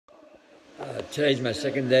Today's my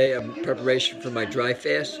second day of preparation for my dry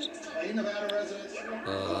fast.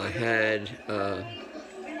 I had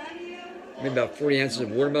maybe about 40 ounces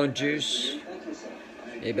of watermelon juice,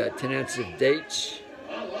 maybe about 10 ounces of dates,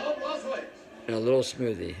 and a little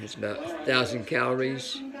smoothie. It's about 1,000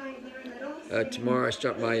 calories. Tomorrow I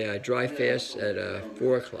start my dry fast at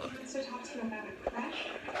 4 o'clock.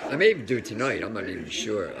 I may even do it tonight. I'm not even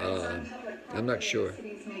sure. I'm not sure.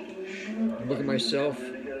 Look at myself.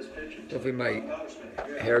 Hopefully my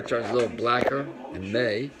hair turns a little blacker in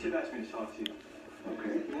May.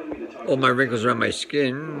 All my wrinkles around my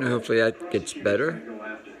skin, hopefully that gets better.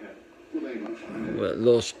 A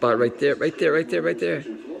little spot right there, right there, right there, right there.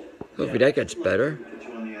 Hopefully that gets better.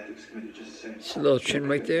 Just a little chin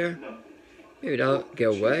right there. Maybe that'll get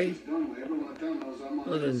away.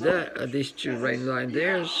 Other than that, these two right in line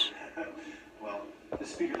there's.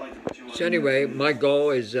 So anyway, my goal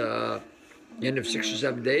is the end of 6 or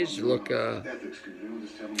 7 days to look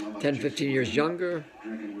 10, 15 years younger.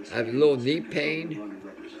 I have a little knee pain,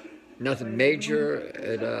 nothing major.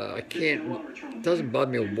 It doesn't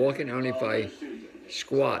bother me walking, only if I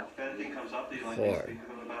squat hard.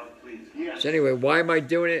 So anyway, why am I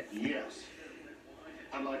doing it?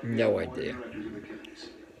 No idea.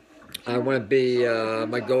 I want to be,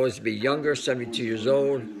 my goal is to be younger, 72 years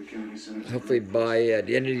old. Hopefully by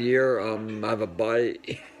the end of the year, I have a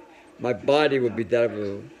body, my body will be that of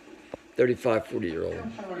a 35, 40-year-old.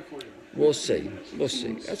 We'll see. We'll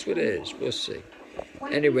see. That's what it is. We'll see.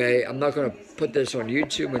 Anyway, I'm not going to put this on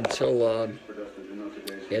YouTube until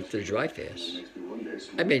after the dry fast.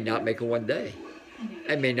 I may not make it 1 day.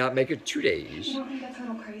 I may not make it 2 days.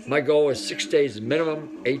 My goal is 6 days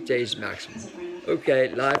minimum, 8 days maximum. Okay,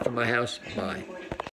 live from my house. Bye.